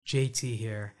JT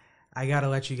here. I gotta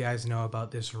let you guys know about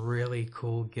this really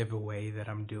cool giveaway that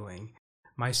I'm doing.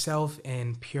 Myself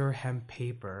and Pure Hemp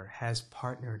Paper has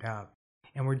partnered up,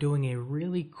 and we're doing a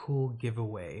really cool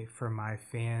giveaway for my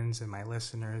fans and my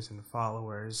listeners and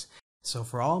followers. So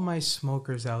for all my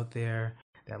smokers out there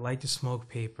that like to smoke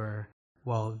paper,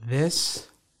 well, this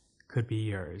could be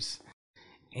yours.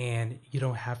 And you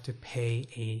don't have to pay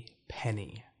a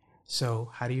penny. So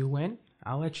how do you win?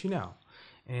 I'll let you know.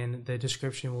 And the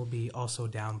description will be also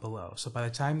down below. So by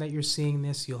the time that you're seeing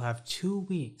this, you'll have 2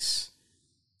 weeks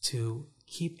to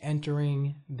keep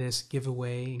entering this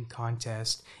giveaway and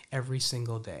contest every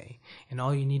single day. And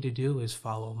all you need to do is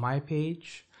follow my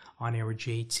page, On Air with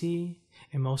JT,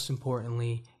 and most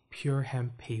importantly, Pure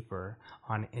Hemp Paper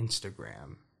on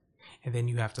Instagram. And then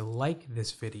you have to like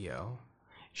this video,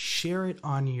 share it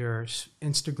on your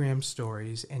Instagram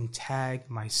stories, and tag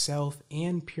myself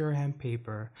and Pure Hemp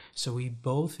Paper so we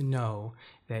both know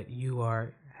that you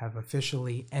have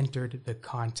officially entered the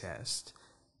contest,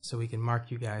 so we can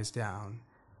mark you guys down.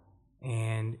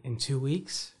 And in 2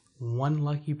 weeks, one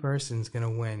lucky person's gonna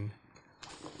win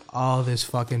all this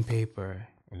fucking paper.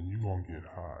 And you gonna get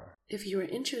high. If you are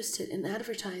interested in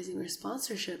advertising or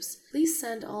sponsorships, please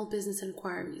send all business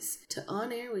inquiries to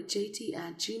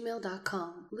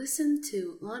onairwithjt@gmail.com. Listen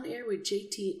to On Air with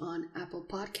JT on Apple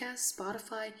Podcasts,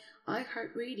 Spotify,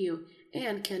 iHeartRadio,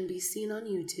 and can be seen on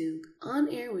YouTube.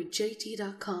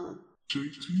 onairwithjt.com.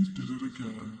 JT did it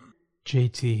again.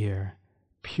 JT here.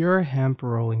 Pure Hemp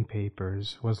Rolling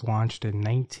Papers was launched in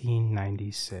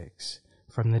 1996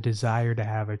 from the desire to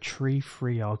have a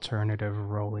tree-free alternative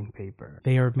rolling paper.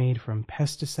 They are made from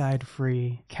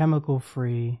pesticide-free,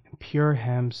 chemical-free, and pure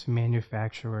hemp's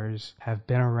manufacturers have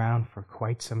been around for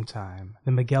quite some time.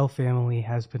 The Miguel family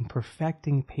has been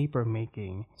perfecting paper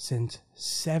making since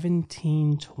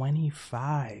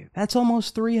 1725. That's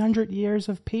almost 300 years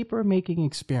of paper making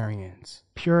experience.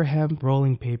 Pure Hemp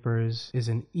Rolling Papers is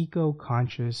an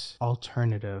eco-conscious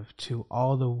alternative to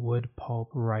all the wood pulp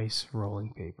rice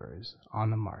rolling papers on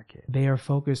the market. They are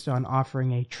focused on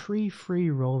offering a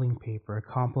tree-free rolling paper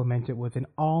complemented with an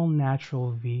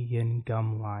all-natural vegan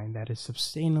gum line that is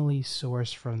sustainably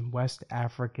sourced from West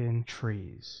African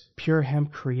trees. Pure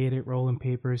Hemp created rolling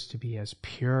papers to be as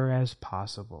pure as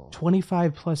possible.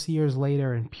 25 plus years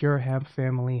later, and Pure Hemp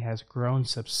family has grown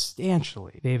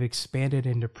substantially. They've expanded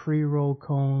into pre-roll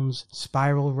cones,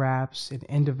 spiral wraps, and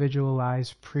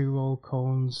individualized pre-roll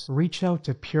cones. Reach out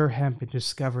to Pure Hemp and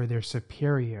discover their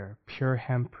superior Pure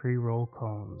Hemp pre-roll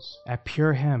cones. At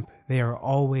Pure Hemp, they are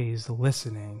always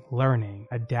listening, learning,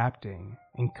 adapting,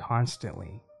 and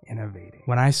constantly innovating.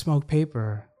 When I smoke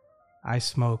paper, I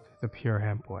smoke the Pure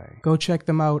Hemp way. Go check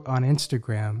them out on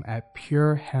Instagram at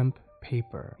Pure Hemp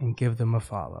Paper and give them a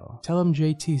follow. Tell them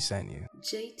JT sent you.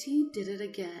 JT did it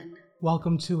again.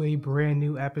 Welcome to a brand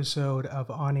new episode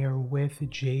of On Air with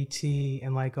JT.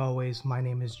 And like always, my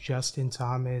name is Justin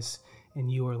Thomas,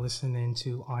 and you are listening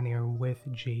to On Air with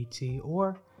JT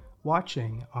or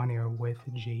watching On Air with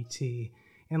JT.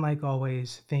 And like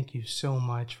always, thank you so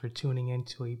much for tuning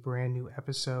into a brand new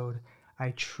episode.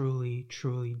 I truly,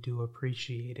 truly do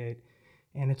appreciate it.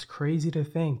 And it's crazy to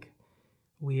think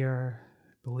I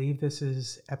believe this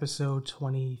is episode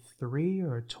 23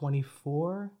 or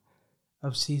 24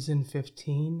 of season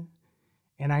 15.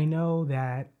 And I know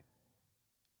that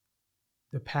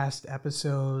the past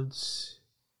episodes,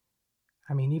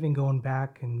 even going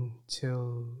back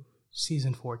until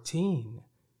season 14,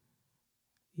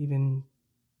 even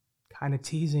kind of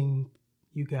teasing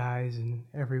you guys and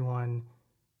everyone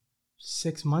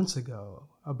 6 months ago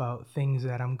about things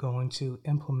that I'm going to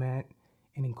implement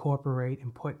and incorporate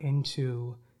and put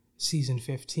into season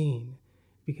 15,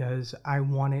 because I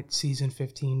wanted season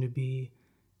 15 to be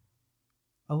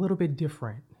a little bit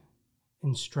different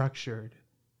and structured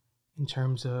in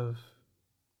terms of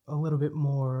a little bit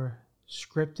more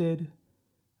scripted,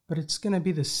 but it's going to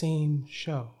be the same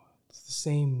show. It's the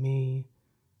same me.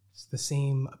 It's the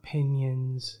same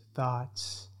opinions,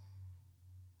 thoughts.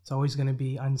 It's always going to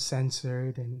be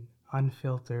uncensored and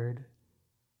unfiltered.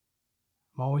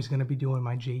 I'm always going to be doing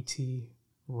my JT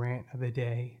rant of the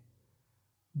day.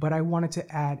 But I wanted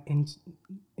to add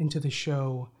into the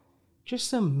show just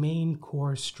some main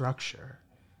core structure,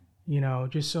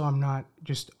 just so I'm not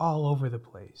just all over the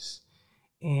place.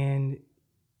 And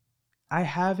I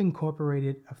have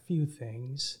incorporated a few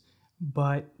things,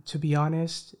 but to be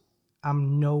honest,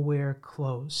 I'm nowhere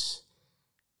close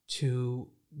to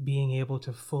being able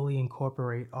to fully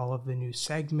incorporate all of the new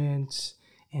segments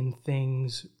and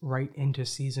things right into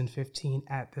season 15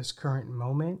 at this current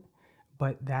moment,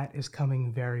 but that is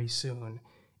coming very soon.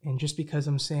 And just because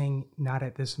I'm saying not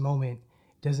at this moment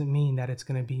doesn't mean that it's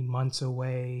going to be months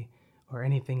away or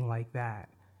anything like that.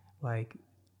 Like,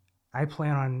 I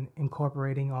plan on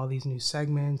incorporating all these new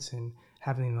segments and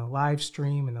having the live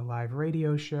stream and the live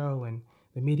radio show and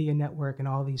the media network and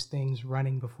all these things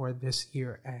running before this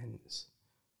year ends.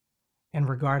 And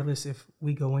regardless if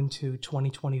we go into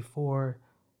 2024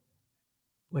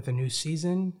 with a new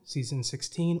season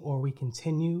 16, or we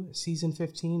continue season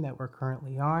 15 that we're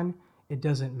currently on, it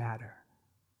doesn't matter.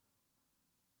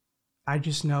 I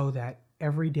just know that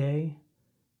every day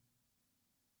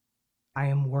I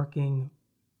am working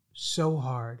so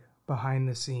hard behind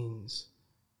the scenes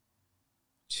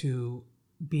to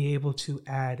be able to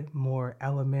add more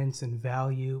elements and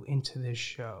value into this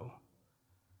show.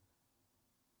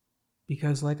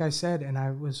 Because like I said, and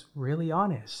I was really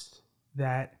honest,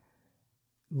 that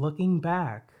looking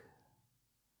back,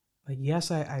 like,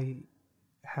 yes, I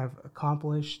have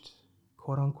accomplished,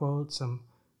 quote unquote, some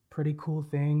pretty cool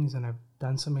things, and I've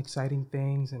done some exciting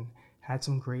things and had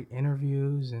some great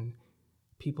interviews, and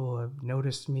people have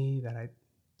noticed me that I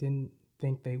didn't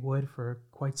think they would for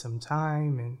quite some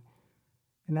time, and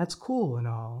that's cool and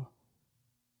all.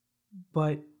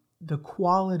 But the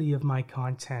quality of my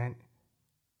content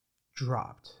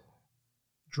dropped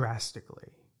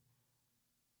drastically.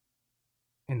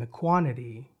 And the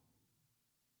quantity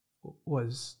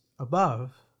was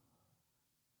above,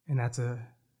 and that's a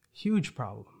huge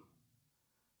problem.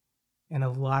 And a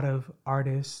lot of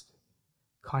artists,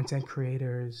 content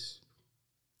creators,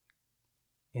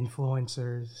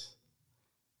 influencers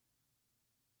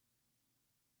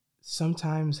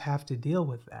sometimes have to deal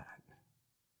with that,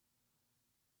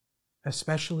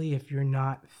 especially if you're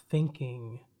not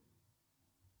thinking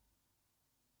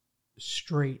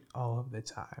straight all of the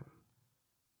time.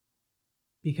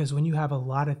 Because when you have a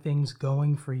lot of things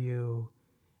going for you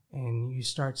and you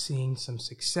start seeing some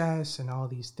success and all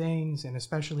these things, and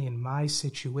especially in my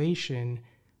situation,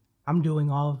 I'm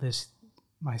doing all of this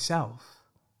myself.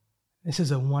 This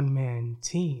is a one-man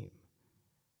team.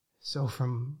 So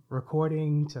from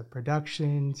recording to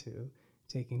production to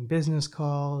taking business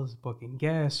calls, booking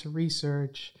guests,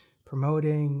 research,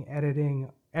 promoting,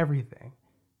 editing, everything,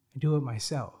 I do it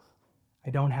myself. I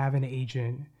don't have an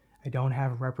agent. I don't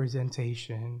have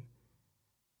representation.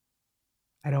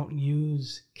 I don't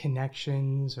use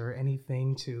connections or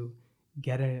anything to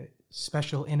get a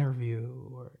special interview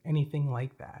or anything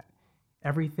like that.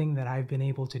 Everything that I've been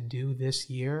able to do this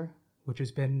year, which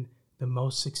has been the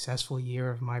most successful year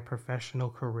of my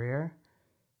professional career,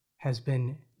 has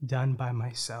been done by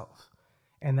myself.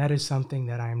 And that is something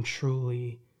that I'm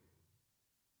truly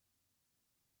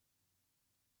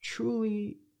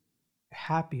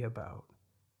happy about.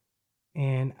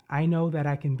 And I know that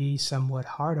I can be somewhat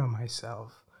hard on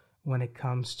myself when it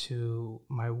comes to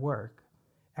my work,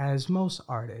 as most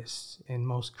artists and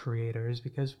most creators,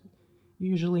 because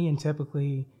usually and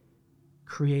typically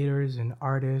creators and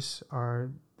artists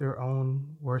are their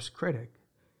own worst critic,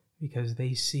 because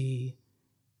they see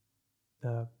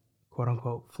the quote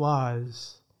unquote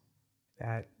flaws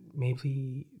that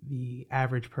maybe the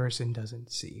average person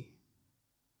doesn't see.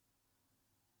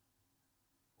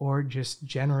 Or just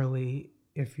generally,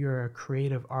 if you're a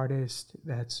creative artist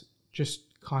that's just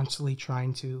constantly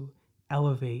trying to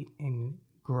elevate and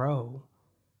grow,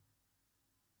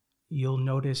 you'll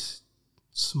notice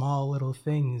small little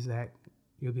things that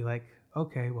you'll be like,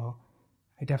 okay, well,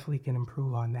 I definitely can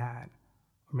improve on that.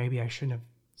 Or maybe I shouldn't have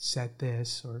said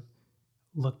this or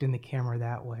looked in the camera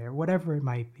that way, or whatever it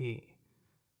might be.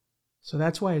 So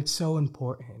that's why it's so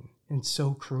important and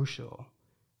so crucial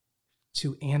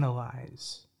to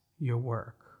analyze your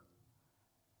work.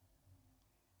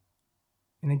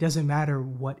 And it doesn't matter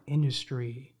what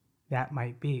industry that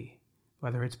might be,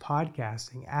 whether it's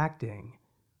podcasting, acting,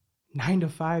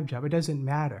 9-to-5 job, it doesn't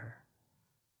matter.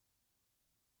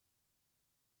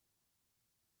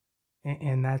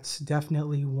 And that's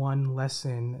definitely one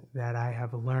lesson that I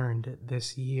have learned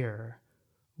this year,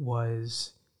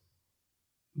 was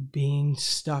being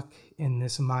stuck in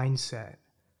this mindset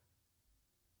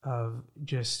of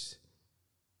just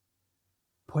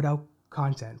put out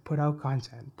content.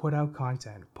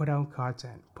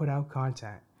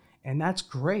 And that's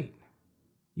great.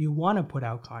 You want to put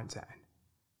out content,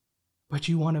 but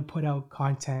you want to put out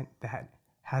content that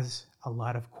has a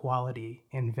lot of quality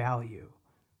and value.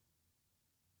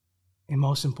 And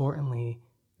most importantly,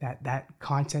 that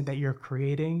content that you're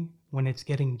creating, when it's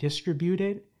getting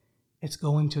distributed, it's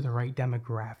going to the right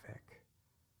demographic.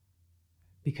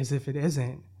 Because if it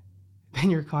isn't, then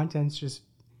your content's just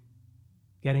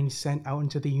getting sent out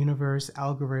into the universe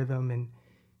algorithm, and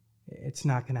it's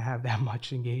not going to have that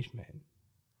much engagement.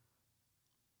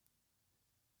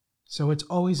 So it's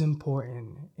always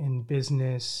important in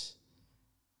business,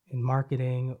 in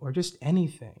marketing, or just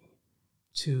anything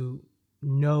to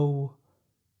know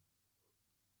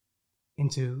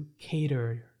and to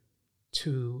cater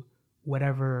to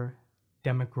whatever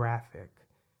demographic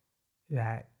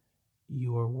that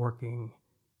you are working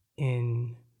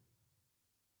in,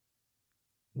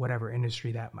 whatever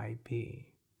industry that might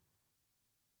be.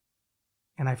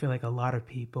 And I feel like a lot of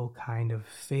people kind of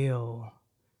fail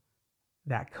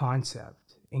that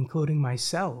concept, including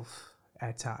myself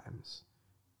at times.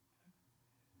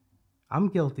 I'm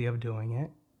guilty of doing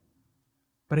it.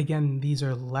 But again, these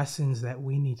are lessons that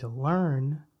we need to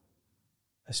learn,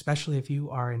 especially if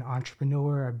you are an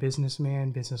entrepreneur, a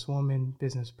businessman, businesswoman,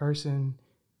 business person,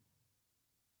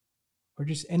 or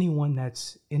just anyone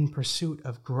that's in pursuit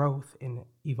of growth and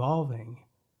evolving,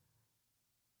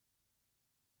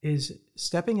 is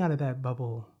stepping out of that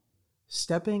bubble,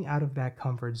 stepping out of that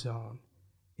comfort zone,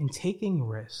 and taking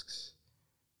risks.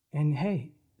 And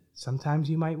hey, sometimes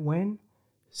you might win,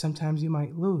 sometimes you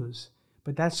might lose,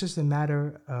 but that's just a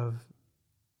matter of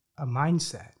a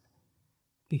mindset.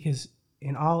 Because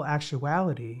in all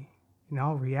actuality, in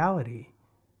all reality,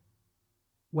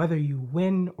 whether you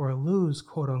win or lose,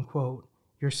 quote unquote,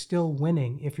 you're still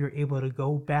winning if you're able to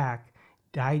go back,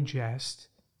 digest,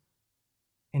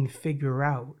 and figure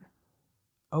out,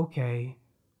 okay,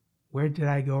 where did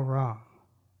I go wrong?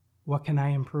 What can I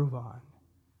improve on?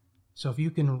 So if you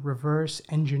can reverse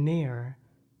engineer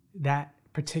that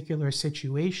particular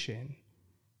situation,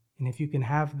 and if you can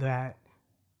have that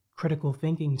critical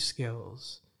thinking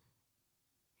skills,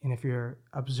 and if you're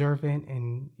observant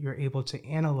and you're able to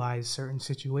analyze certain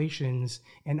situations,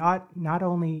 and not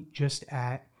only just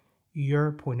at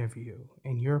your point of view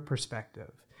and your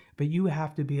perspective, but you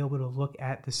have to be able to look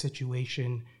at the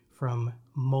situation from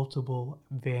multiple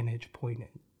vantage points.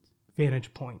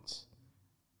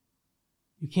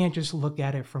 You can't just look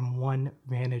at it from one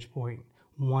vantage point,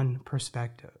 one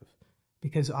perspective,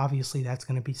 because obviously that's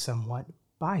going to be somewhat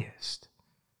biased.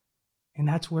 And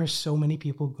that's where so many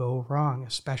people go wrong,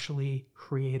 especially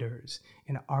creators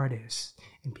and artists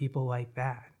and people like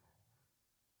that.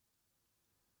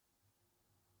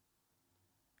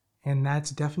 And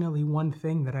that's definitely one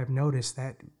thing that I've noticed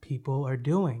that people are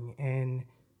doing, and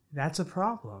that's a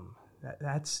problem.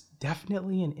 That's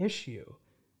definitely an issue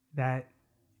that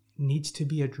needs to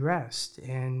be addressed,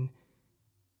 and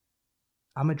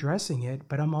I'm addressing it,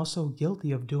 but I'm also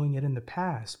guilty of doing it in the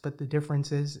past. But the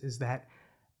difference is that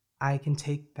I can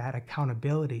take that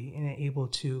accountability and able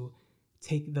to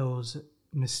take those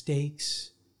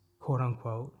mistakes, quote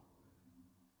unquote,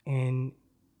 and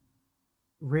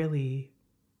really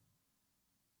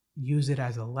use it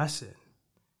as a lesson.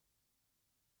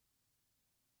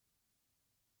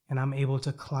 And I'm able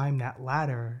to climb that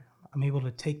ladder. I'm able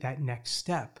to take that next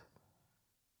step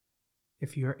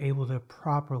if you're able to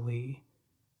properly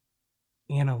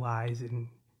analyze and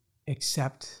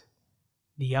accept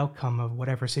the outcome of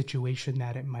whatever situation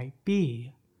that it might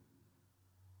be,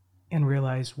 and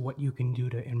realize what you can do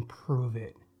to improve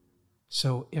it.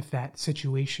 So if that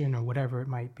situation or whatever it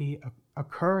might be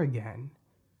occur again,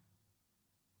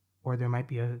 or there might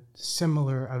be a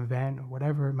similar event or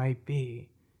whatever it might be,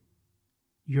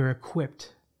 you're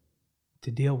equipped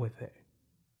to deal with it.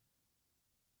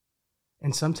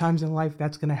 And sometimes in life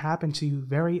that's going to happen to you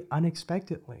very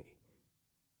unexpectedly.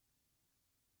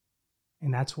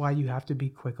 And that's why you have to be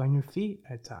quick on your feet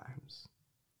at times.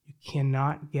 You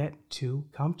cannot get too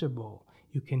comfortable.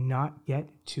 You cannot get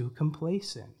too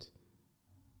complacent.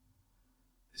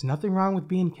 There's nothing wrong with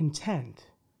being content,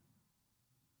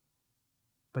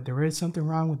 but there is something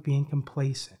wrong with being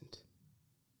complacent.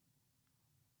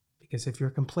 Because if you're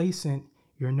complacent,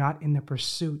 you're not in the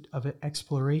pursuit of an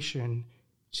exploration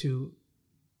to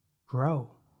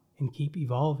grow and keep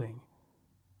evolving.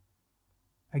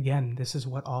 Again, this is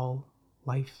what all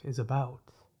life is about.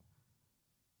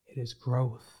 It is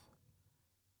growth.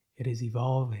 It is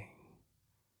evolving.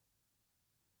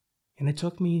 And it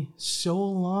took me so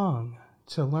long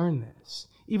to learn this,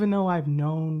 even though I've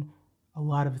known a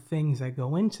lot of things that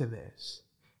go into this.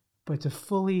 But to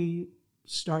fully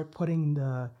start putting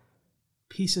the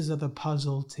pieces of the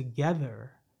puzzle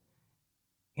together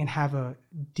and have a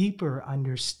deeper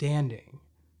understanding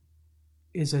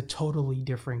is a totally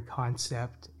different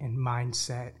concept and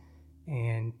mindset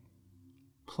and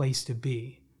place to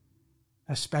be,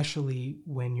 especially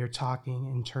when you're talking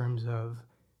in terms of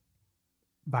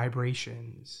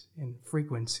vibrations and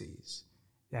frequencies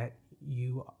that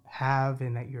you have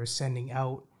and that you're sending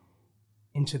out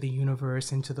into the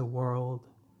universe, into the world,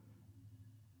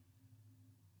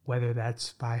 whether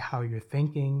that's by how you're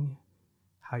thinking,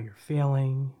 how you're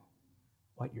feeling,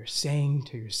 what you're saying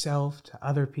to yourself, to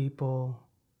other people.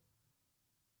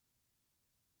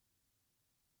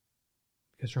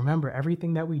 Because remember,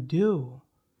 everything that we do,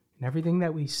 and everything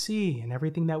that we see, and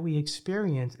everything that we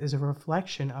experience is a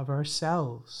reflection of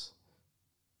ourselves.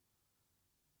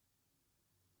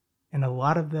 And a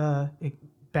lot of the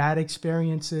bad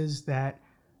experiences that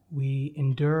we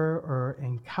endure or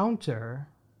encounter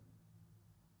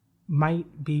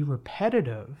might be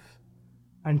repetitive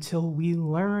until we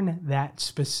learn that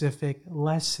specific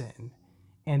lesson.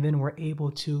 And then we're able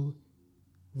to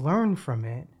learn from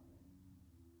it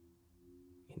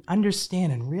and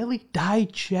understand and really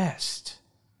digest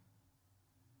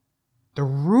the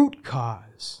root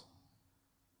cause.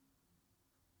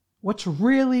 What's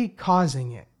really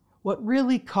causing it? What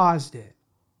really caused it?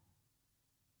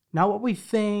 Not what we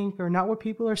think or not what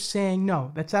people are saying.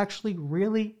 No, let's actually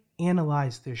really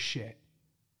analyze this shit.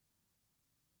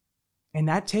 And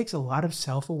that takes a lot of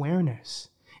self-awareness.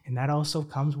 And that also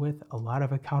comes with a lot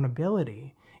of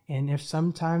accountability. And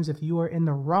if you are in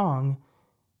the wrong,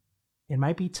 it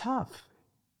might be tough.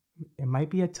 It might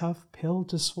be a tough pill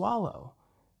to swallow.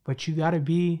 But you got to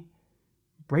be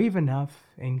brave enough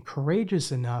and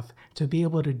courageous enough to be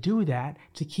able to do that,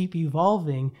 to keep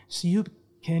evolving so you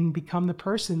can become the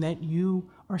person that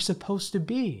you are supposed to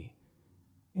be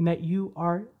and that you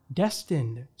are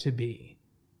destined to be,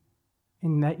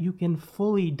 and that you can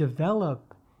fully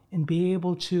develop and be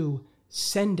able to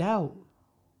send out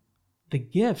the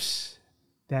gifts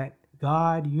that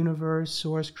God, universe,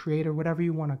 source, creator, whatever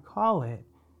you want to call it,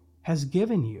 has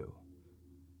given you.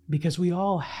 Because we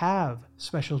all have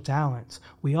special talents.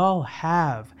 We all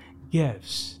have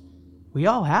gifts. We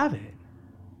all have it.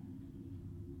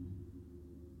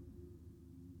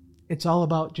 It's all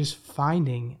about just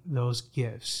finding those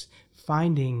gifts,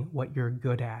 finding what you're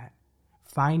good at,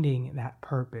 finding that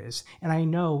purpose. And I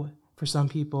know for some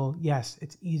people, yes,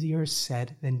 it's easier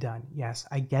said than done. Yes,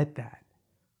 I get that.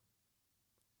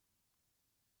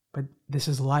 But this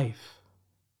is life.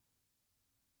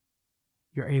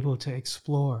 You're able to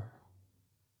explore,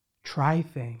 try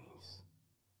things.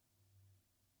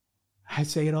 I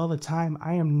say it all the time.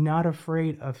 I am not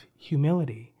afraid of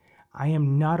humility. I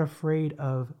am not afraid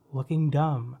of looking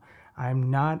dumb. I'm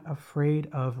not afraid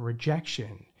of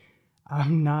rejection.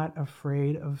 I'm not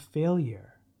afraid of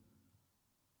failure.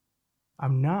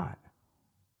 I'm not.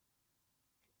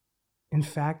 In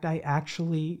fact, I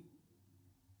actually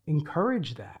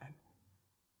encourage that.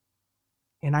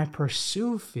 And I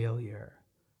pursue failure.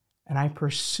 And I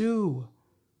pursue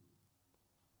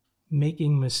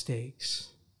making mistakes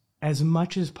as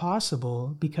much as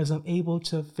possible because I'm able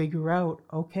to figure out,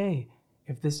 okay,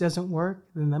 if this doesn't work,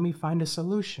 then let me find a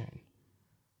solution.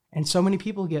 And so many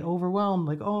people get overwhelmed,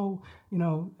 like, oh,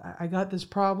 I got this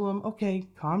problem. Okay,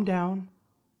 calm down.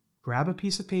 Grab a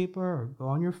piece of paper or go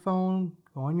on your phone,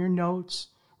 go on your notes,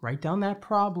 write down that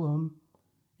problem,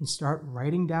 and start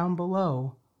writing down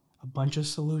below a bunch of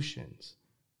solutions.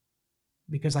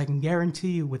 Because I can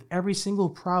guarantee you, with every single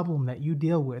problem that you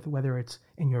deal with, whether it's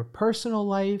in your personal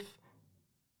life,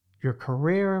 your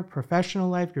career, professional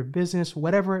life, your business,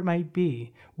 whatever it might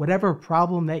be, whatever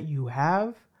problem that you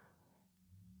have,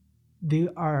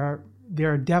 there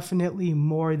are definitely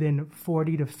more than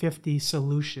 40 to 50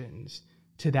 solutions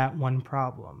to that one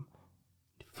problem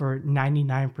for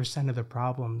 99% of the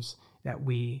problems that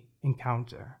we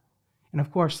encounter. And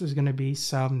of course, there's going to be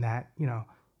some that,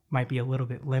 might be a little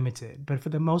bit limited. But for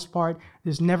the most part,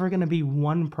 there's never going to be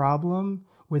one problem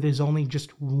where there's only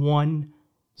just one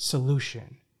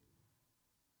solution.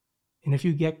 And if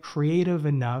you get creative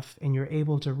enough and you're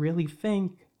able to really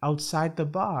think outside the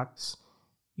box,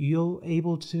 you'll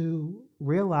able to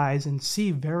realize and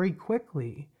see very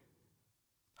quickly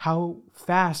how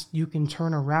fast you can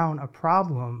turn around a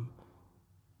problem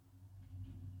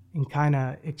and kind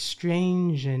of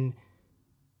exchange and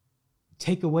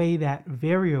take away that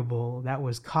variable that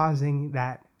was causing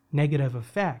that negative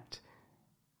effect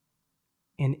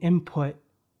and input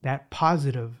that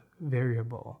positive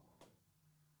variable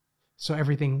so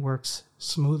everything works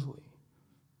smoothly.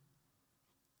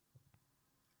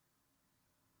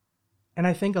 And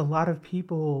I think a lot of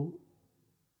people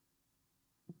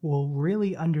will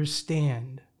really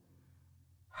understand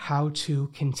how to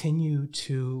continue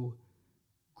to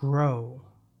grow,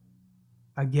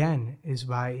 again, is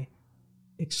by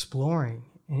exploring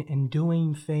and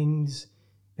doing things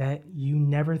that you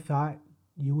never thought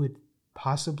you would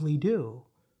possibly do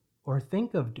or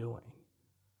think of doing.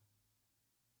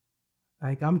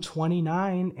 Like, I'm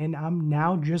 29 and I'm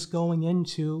now just going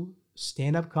into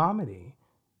stand-up comedy.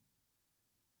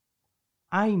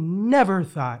 I never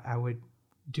thought I would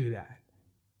do that.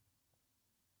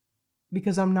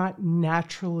 because I'm not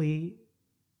naturally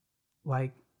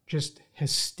like just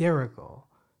hysterical.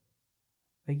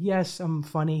 Like, yes, I'm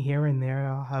funny here and there.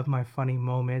 I'll have my funny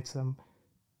moments. I'm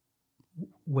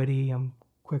witty. I'm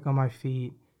quick on my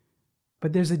feet.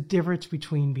 But there's a difference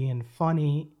between being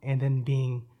funny and then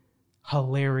being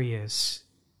hilarious,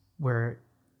 where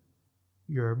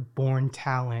your born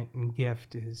talent and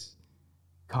gift is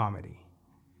comedy.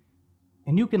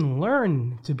 And you can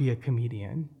learn to be a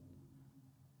comedian,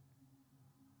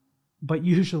 but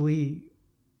usually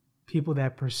people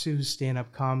that pursue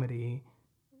stand-up comedy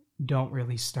don't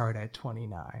really start at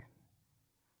 29.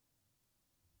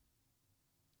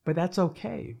 But that's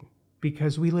okay,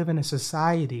 because we live in a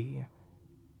society,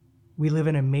 we live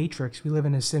in a matrix, we live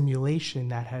in a simulation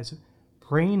that has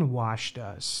brainwashed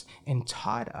us and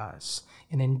taught us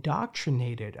and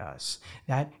indoctrinated us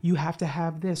that you have to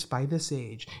have this by this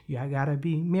age. You gotta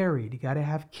be married, you gotta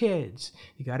have kids,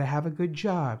 you gotta have a good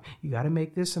job, you gotta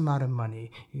make this amount of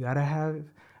money, you gotta have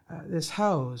this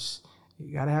house,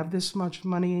 you gotta have this much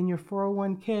money in your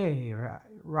 401k or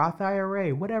Roth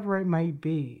IRA, whatever it might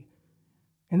be.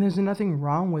 And there's nothing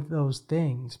wrong with those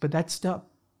things, but that's stop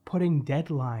putting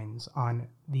deadlines on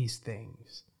these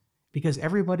things, because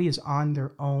everybody is on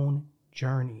their own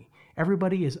journey.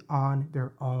 Everybody is on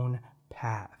their own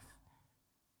path.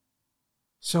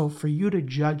 So for you to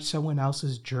judge someone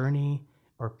else's journey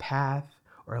or path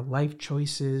or life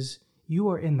choices, you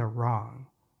are in the wrong.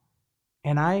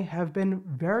 And I have been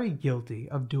very guilty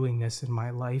of doing this in my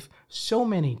life so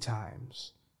many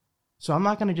times. So I'm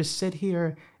not going to just sit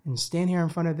here and stand here in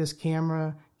front of this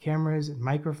cameras and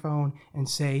microphone and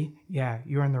say, yeah,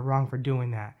 you're in the wrong for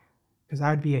doing that, because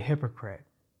I would be a hypocrite.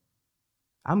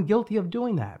 I'm guilty of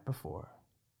doing that before,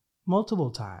 multiple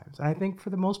times. And I think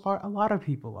for the most part, a lot of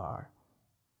people are.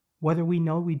 Whether we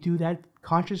know we do that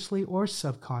consciously or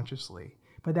subconsciously.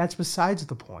 But that's besides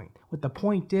the point. What the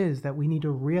point is that we need to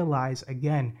realize,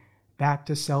 again, back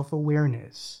to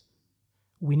self-awareness.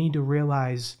 We need to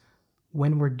realize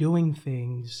when we're doing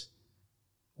things,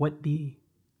 what the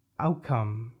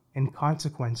outcome and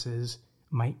consequences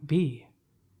might be.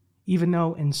 Even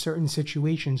though in certain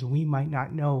situations we might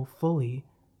not know fully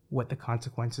what the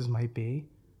consequences might be.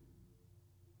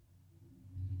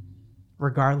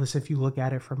 Regardless if you look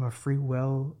at it from a free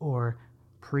will or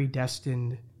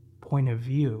predestined point of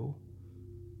view,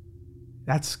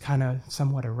 that's kind of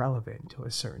somewhat irrelevant to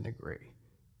a certain degree.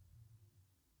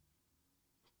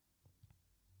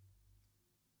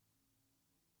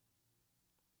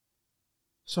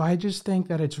 So I just think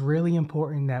that it's really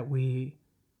important that we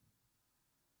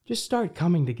just start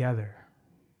coming together.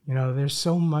 You know, there's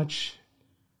so much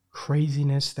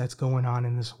craziness that's going on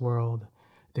in this world.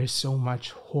 There's so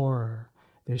much horror.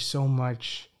 There's so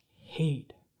much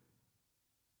hate,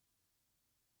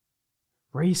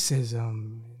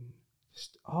 racism, and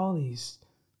just all these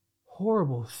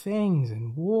horrible things,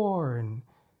 and war, and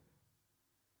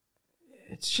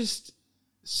it's just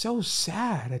so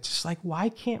sad. It's just like, why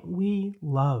can't we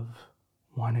love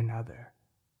one another?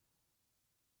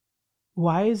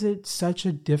 Why is it such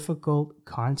a difficult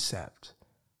concept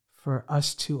for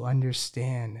us to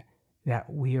understand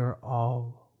that we are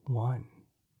all one?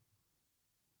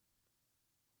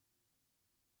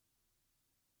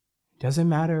 Doesn't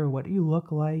matter what you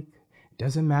look like,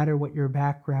 doesn't matter what your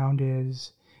background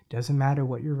is, doesn't matter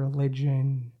what your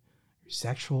religion, your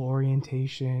sexual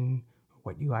orientation,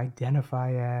 what you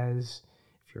identify as,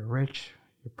 if you're rich,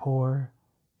 you're poor,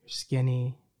 you're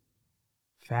skinny,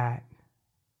 fat,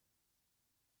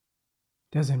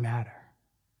 doesn't matter.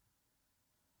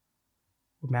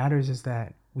 What matters is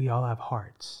that we all have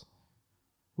hearts,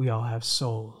 we all have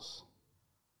souls,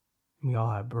 and we all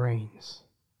have brains.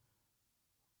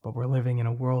 But we're living in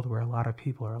a world where a lot of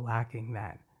people are lacking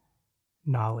that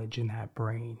knowledge and that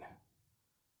brain.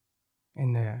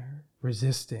 And they're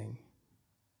resisting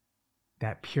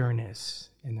that pureness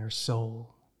in their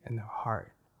soul and their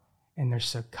heart. And they're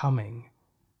succumbing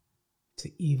to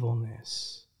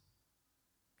evilness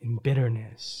and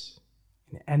bitterness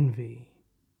and envy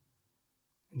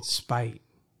and spite.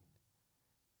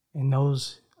 And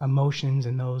those emotions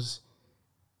and those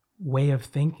way of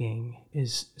thinking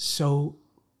is so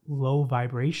low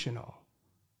vibrational.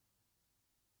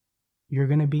 You're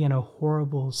going to be in a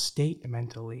horrible state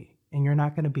mentally, and you're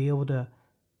not going to be able to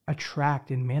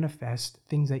attract and manifest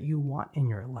things that you want in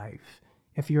your life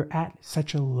if you're at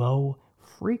such a low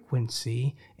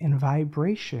frequency and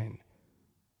vibration.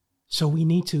 So we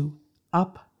need to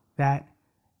up that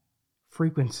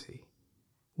frequency.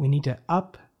 We need to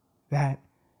up that,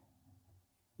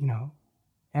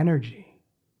 energy,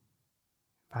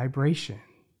 vibration.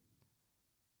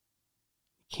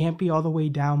 Can't be all the way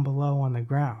down below on the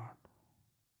ground.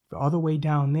 all the way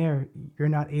down there, you're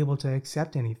not able to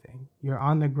accept anything. You're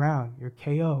on the ground. You're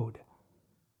KO'd.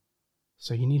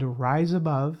 So you need to rise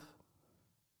above.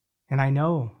 And I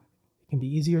know it can be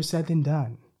easier said than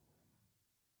done.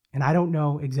 And I don't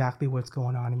know exactly what's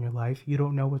going on in your life. You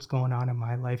don't know what's going on in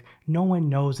my life. No one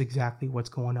knows exactly what's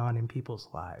going on in people's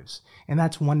lives. And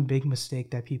that's one big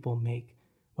mistake that people make,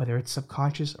 whether it's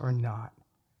subconscious or not,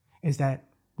 is that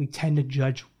we tend to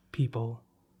judge people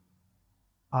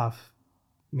off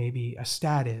maybe a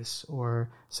status or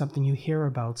something you hear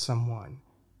about someone.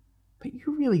 But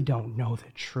you really don't know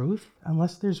the truth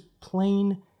unless there's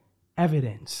plain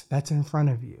evidence that's in front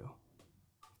of you.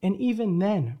 And even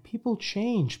then, people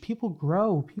change, people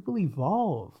grow, people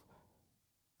evolve.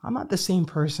 I'm not the same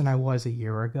person I was a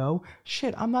year ago.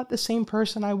 Shit, I'm not the same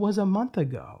person I was a month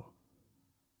ago.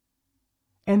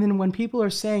 And then when people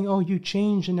are saying, oh, you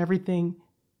changed and everything,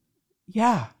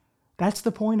 yeah, that's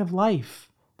the point of life.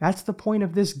 That's the point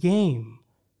of this game,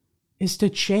 is to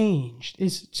change,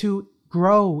 is to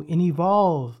grow and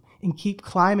evolve and keep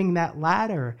climbing that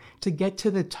ladder to get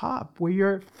to the top where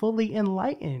you're fully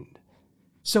enlightened.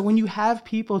 So when you have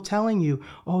people telling you,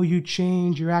 oh, you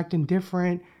change, you're acting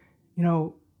different,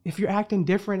 if you're acting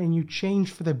different and you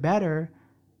change for the better,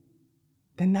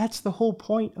 then that's the whole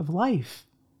point of life.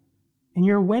 And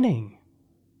you're winning.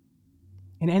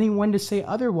 And anyone to say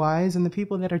otherwise, and the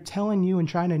people that are telling you and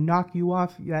trying to knock you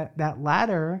off that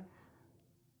ladder,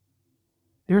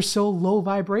 they're so low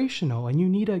vibrational, and you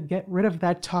need to get rid of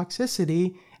that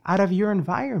toxicity out of your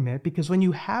environment, because when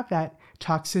you have that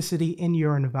toxicity in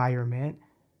your environment,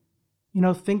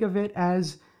 think of it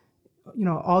as,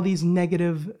 all these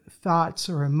negative thoughts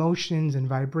or emotions and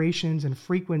vibrations and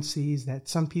frequencies that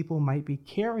some people might be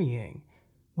carrying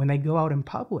when they go out in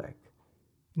public.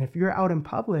 And if you're out in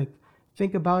public,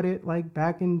 think about it like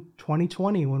back in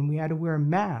 2020 when we had to wear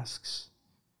masks.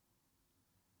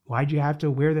 Why'd you have to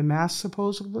wear the mask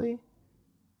supposedly?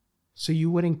 So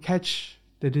you wouldn't catch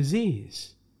the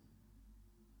disease.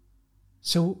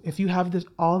 So if you have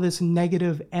all this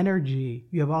negative energy,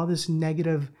 you have all this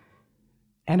negative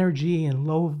energy and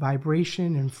low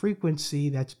vibration and frequency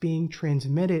that's being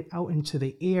transmitted out into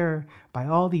the air by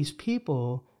all these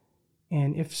people.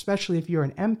 And especially if you're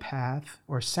an empath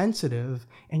or sensitive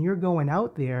and you're going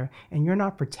out there and you're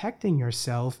not protecting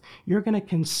yourself, you're going to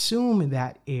consume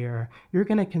that air. You're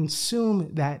going to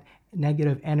consume that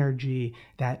negative energy,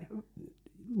 that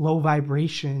low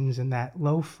vibrations and that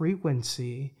low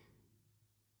frequency.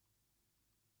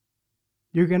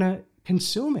 You're going to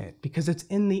consume it because it's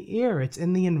in the air, it's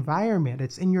in the environment,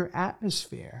 it's in your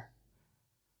atmosphere.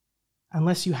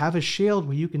 Unless you have a shield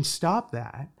where you can stop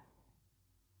that,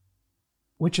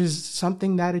 which is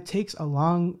something that it takes a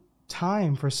long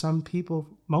time for some people,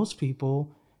 most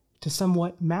people, to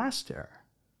somewhat master.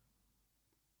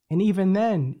 And even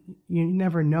then, you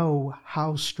never know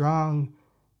how strong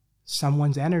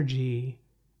someone's energy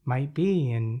might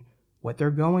be and what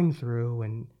they're going through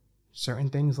and certain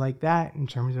things like that in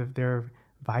terms of their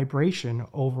vibration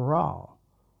overall.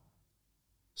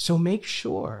 So make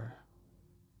sure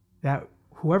that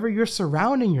whoever you're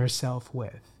surrounding yourself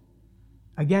with,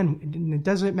 again, it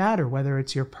doesn't matter whether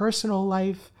it's your personal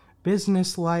life,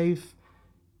 business life,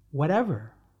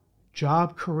 whatever,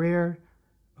 job, career,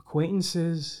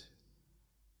 acquaintances.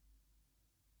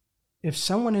 If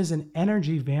someone is an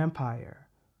energy vampire,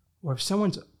 or if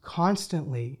someone's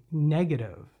constantly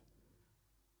negative,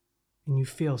 and you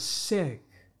feel sick,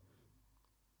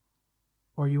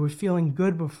 or you were feeling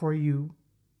good before you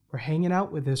were hanging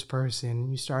out with this person,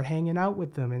 you start hanging out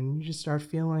with them and you just start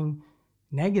feeling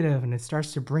negative and it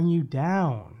starts to bring you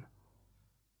down.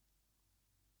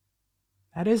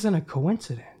 That isn't a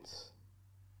coincidence.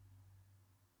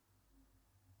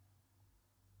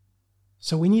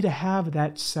 So we need to have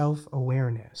that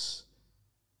self-awareness.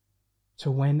 So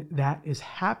when that is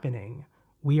happening,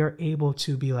 we are able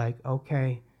to be like,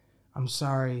 okay, I'm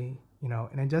sorry,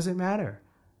 and it doesn't matter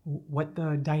what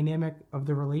the dynamic of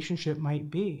the relationship might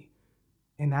be.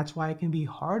 And that's why it can be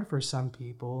hard for some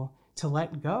people to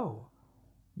let go,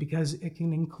 because it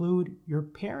can include your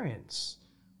parents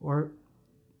or,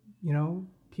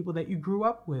 people that you grew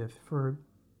up with for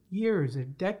years or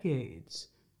decades.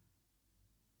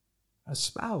 A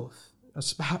spouse,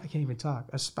 I can't even talk,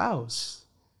 a spouse,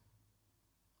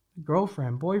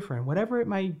 girlfriend, boyfriend, whatever it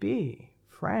might be,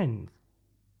 friend.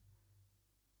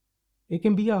 It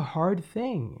can be a hard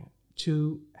thing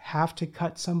to have to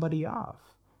cut somebody off.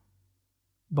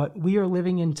 But we are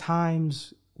living in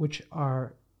times which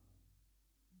are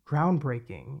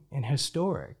groundbreaking and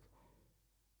historic,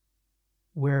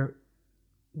 where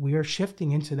we are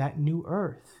shifting into that new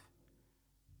earth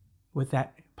with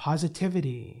that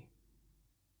positivity,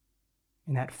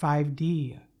 in that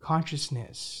 5D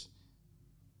consciousness.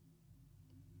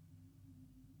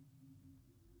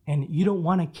 And you don't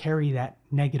want to carry that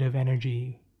negative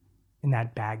energy and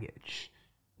that baggage.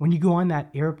 When you go on that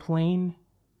airplane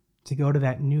to go to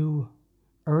that new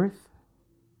earth,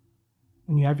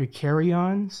 when you have your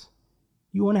carry-ons,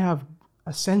 you want to have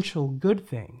essential good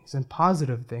things and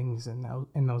positive things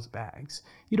in those bags.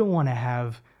 You don't want to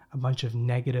have a bunch of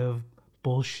negative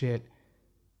bullshit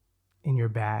in your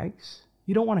bags.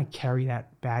 You don't want to carry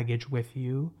that baggage with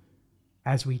you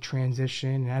as we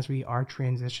transition and as we are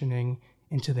transitioning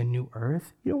into the new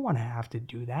earth. You don't want to have to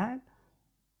do that.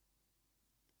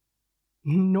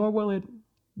 Nor will it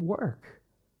work,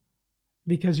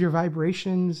 because your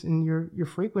vibrations and your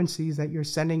frequencies that you're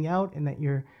sending out and that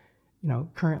you're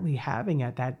currently having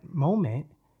at that moment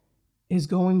is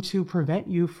going to prevent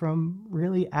you from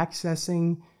really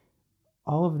accessing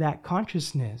all of that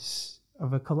consciousness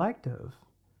of a collective.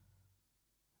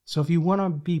 So if you want to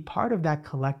be part of that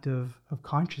collective of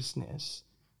consciousness,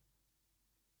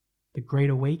 the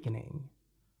Great Awakening,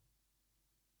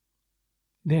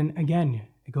 then again,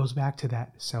 it goes back to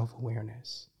that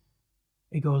self-awareness.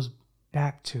 It goes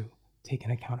back to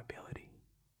taking accountability.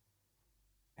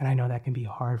 And I know that can be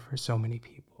hard for so many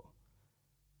people.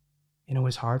 And it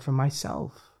was hard for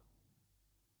myself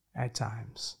at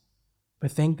times.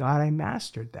 But thank God I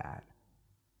mastered that.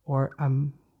 Or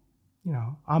I'm,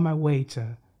 on my way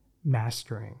to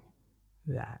mastering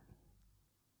that.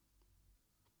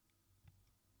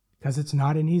 Because it's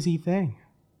not an easy thing.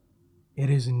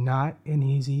 It is not an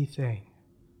easy thing.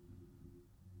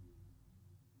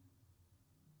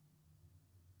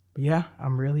 But yeah,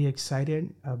 I'm really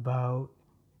excited about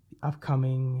the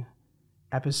upcoming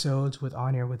episodes with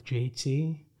On Air with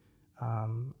JT.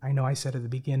 I know I said at the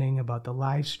beginning about the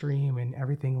live stream and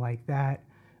everything like that,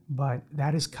 but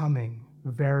that is coming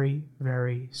very,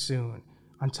 very soon.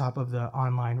 On top of the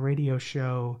online radio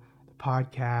show, the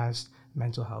podcast,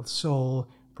 Mental Health Soul,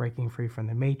 Breaking Free from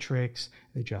the Matrix,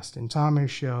 the Justin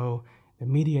Thomas Show, the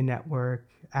Media Network,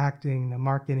 acting, the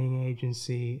marketing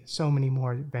agency, so many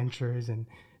more ventures and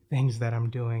things that I'm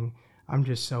doing. I'm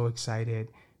just so excited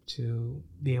to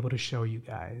be able to show you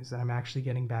guys that I'm actually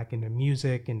getting back into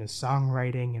music, into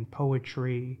songwriting and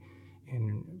poetry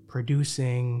and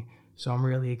producing. So I'm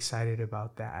really excited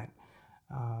about that.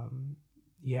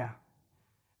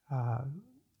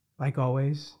 Like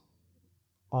always,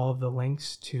 all of the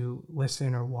links to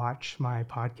listen or watch my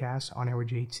podcast, On Air with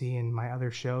JT, and my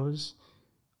other shows,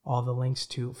 all the links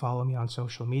to follow me on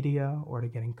social media or to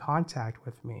get in contact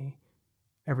with me,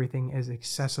 everything is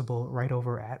accessible right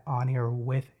over at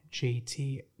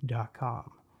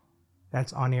onairwithjt.com.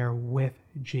 That's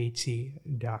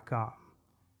onairwithjt.com.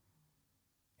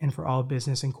 And for all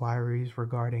business inquiries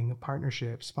regarding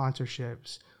partnerships,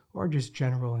 sponsorships, or just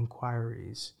general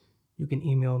inquiries, you can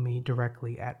email me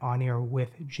directly at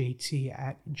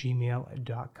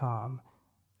onairwithjt@gmail.com.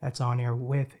 That's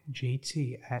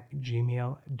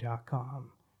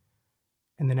onairwithjt@gmail.com.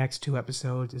 And the next 2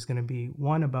 episodes is going to be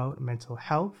one about mental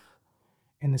health,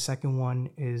 and the second one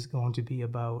is going to be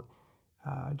about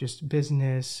just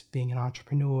business, being an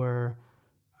entrepreneur,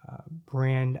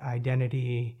 brand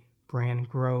identity, brand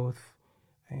growth,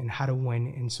 and how to win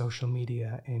in social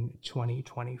media in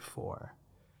 2024.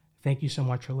 Thank you so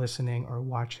much for listening or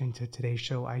watching to today's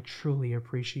show. I truly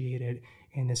appreciate it.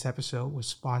 And this episode was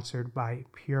sponsored by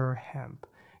Pure Hemp.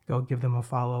 Go give them a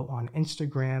follow on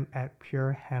Instagram at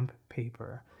Pure Hemp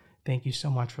Paper. Thank you so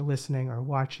much for listening or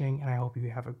watching, and I hope you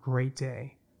have a great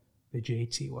day the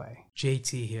JT way.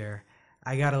 JT here.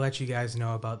 I gotta let you guys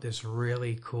know about this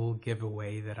really cool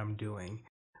giveaway that I'm doing.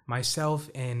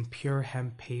 Myself and Pure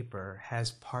Hemp Paper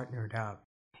has partnered up,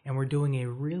 and we're doing a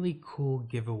really cool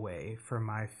giveaway for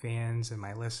my fans and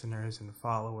my listeners and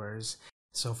followers.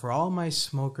 So for all my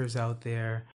smokers out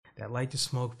there that like to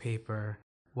smoke paper,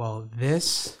 well,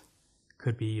 this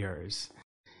could be yours.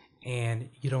 And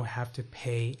you don't have to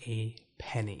pay a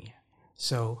penny.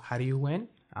 So how do you win?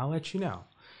 I'll let you know.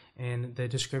 And the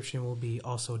description will be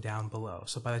also down below.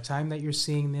 So by the time that you're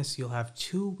seeing this, you'll have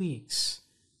 2 weeks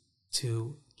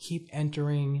to keep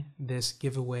entering this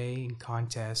giveaway and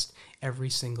contest every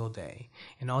single day.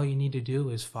 And all you need to do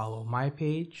is follow my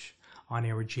page, On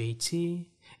Air with JT,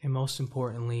 and most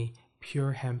importantly,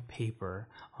 Pure Hemp Paper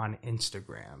on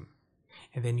Instagram.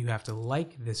 And then you have to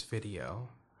like this video,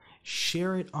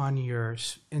 share it on your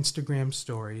Instagram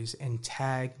stories, and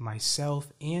tag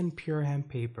myself and Pure Hemp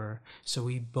Paper so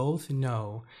we both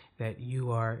know that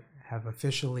you have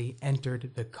officially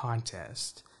entered the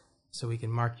contest, so we can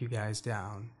mark you guys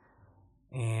down.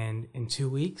 And in 2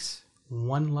 weeks,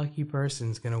 one lucky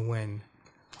person's gonna win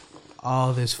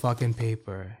all this fucking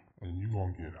paper. and you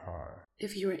gonna get high.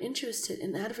 If you are interested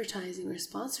in advertising or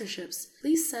sponsorships,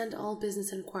 please send all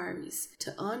business inquiries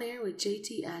to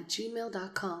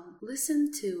onairwithjt@gmail.com.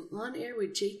 Listen to On Air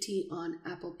with JT on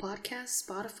Apple Podcasts,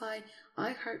 Spotify,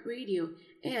 iHeartRadio,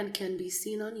 and can be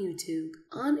seen on YouTube.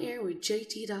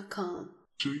 OnAirWithJT.com.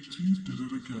 JT did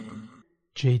it again.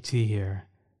 JT here.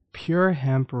 Pure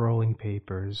Hemp Rolling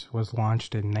Papers was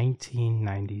launched in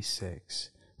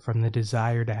 1996 from the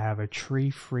desire to have a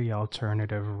tree-free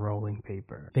alternative rolling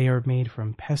paper. They are made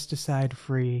from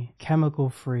pesticide-free,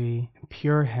 chemical-free, and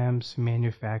pure hemp's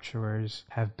manufacturers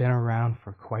have been around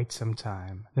for quite some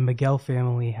time. The Miguel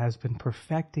family has been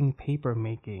perfecting paper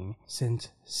making since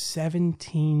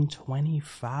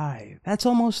 1725. That's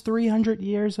almost 300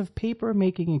 years of paper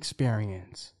making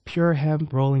experience. Pure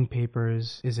Hemp Rolling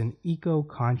Papers is an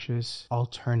eco-conscious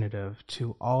alternative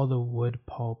to all the wood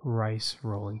pulp rice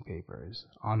rolling papers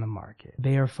on the market.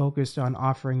 They are focused on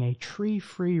offering a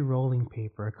tree-free rolling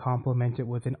paper complemented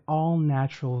with an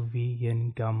all-natural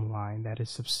vegan gum line that is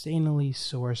sustainably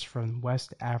sourced from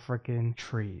West African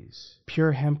trees.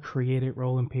 Pure Hemp created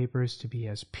rolling papers to be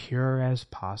as pure as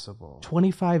possible.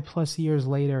 25 plus years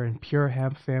later, and Pure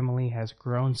Hemp family has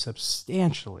grown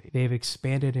substantially. They've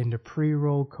expanded into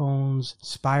pre-roll cones,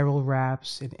 spiral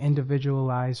wraps, and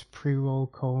individualized pre-roll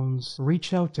cones.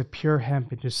 Reach out to Pure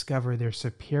Hemp and discover their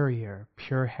superior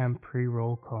Pure Hemp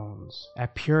pre-roll cones.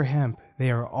 At Pure Hemp,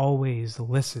 they are always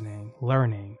listening,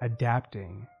 learning,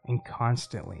 adapting, and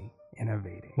constantly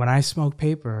innovating. When I smoke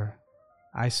paper,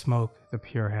 I smoke the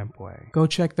Pure Hemp way. Go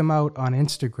check them out on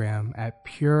Instagram at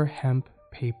Pure Hemp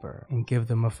Paper and give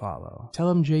them a follow. Tell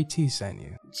them JT sent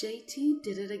you. JT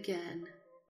did it again.